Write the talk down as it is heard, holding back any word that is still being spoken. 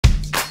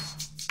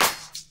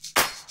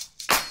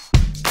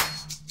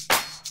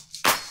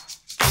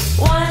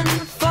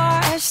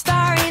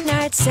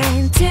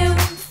and 2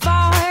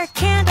 for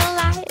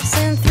candlelights,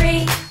 and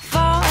 3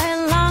 for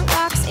long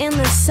walks in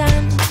the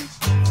sun.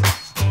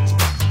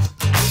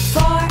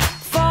 4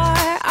 for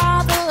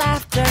all the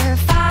laughter,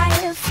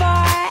 5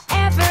 for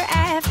ever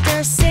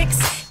after, 6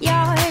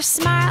 your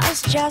smile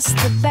is just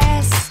the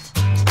best.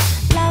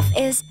 Love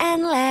is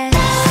endless.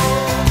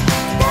 Love,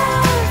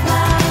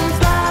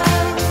 love,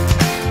 love.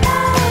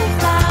 Love,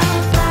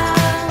 love,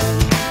 love.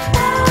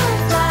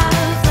 Love,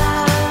 love,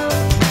 love.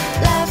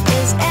 Love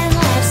is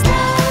endless.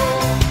 Love,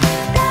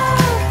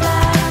 love,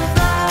 love,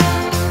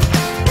 love.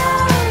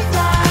 Love,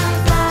 love,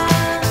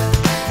 love.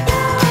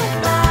 Love,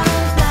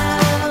 love,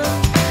 love.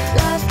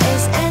 Love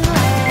is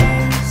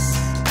endless.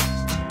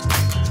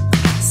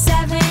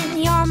 7,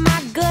 you're my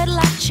good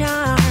luck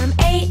charm.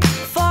 8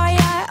 for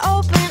your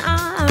open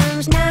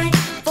arms. 9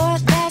 for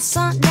that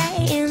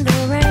Sunday in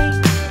the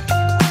rain.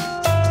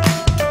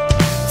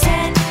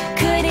 10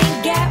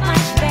 couldn't get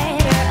much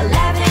better.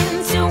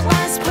 11 two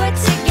ones put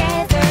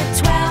together.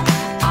 12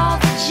 all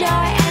the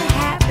joy and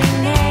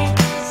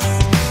happiness.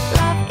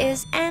 Love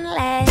is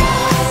endless.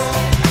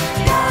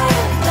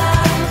 Love,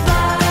 love,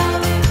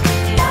 love.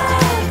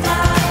 Love,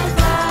 love,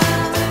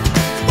 love.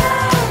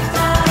 Love,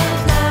 love,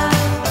 love.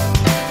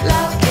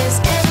 Love is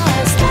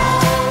endless.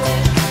 Love,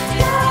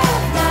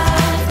 love,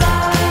 love,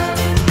 love.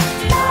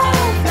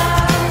 Love,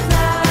 love,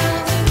 love.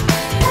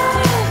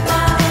 Love,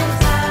 love,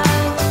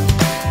 love.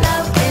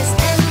 Love is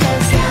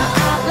endless. Now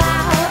out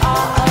loud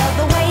all of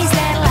the ways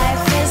that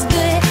life is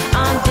good.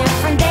 On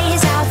different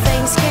days how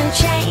things can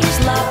change.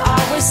 Love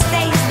always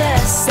stays the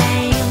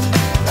same.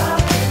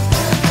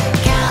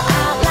 Count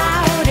out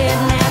loud, it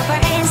never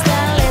ends. The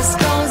list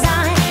goes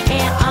on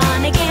and on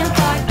again.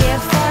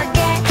 Forgive,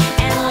 forget,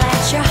 and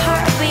let your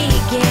heart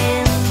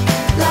begin.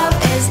 Love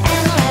is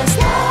endless.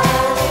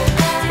 Love,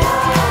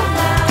 love,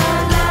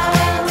 love,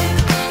 love.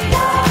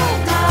 Love,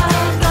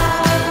 love,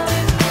 love.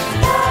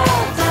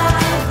 Love,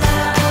 love,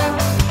 love.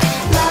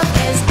 Love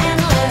is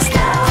endless.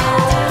 Love,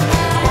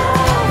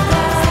 love,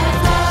 love,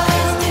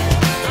 love.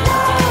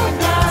 Love,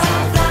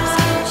 love, love.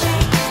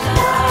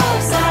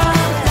 Love,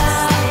 love,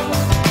 love.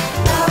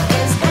 Love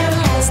is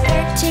endless.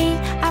 13,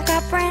 I've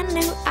got brand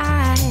new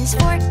eyes.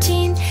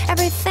 14,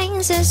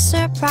 everything's a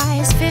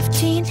surprise.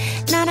 15,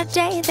 not a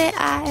day that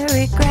I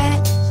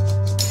regret.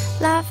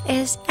 Love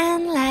is endless.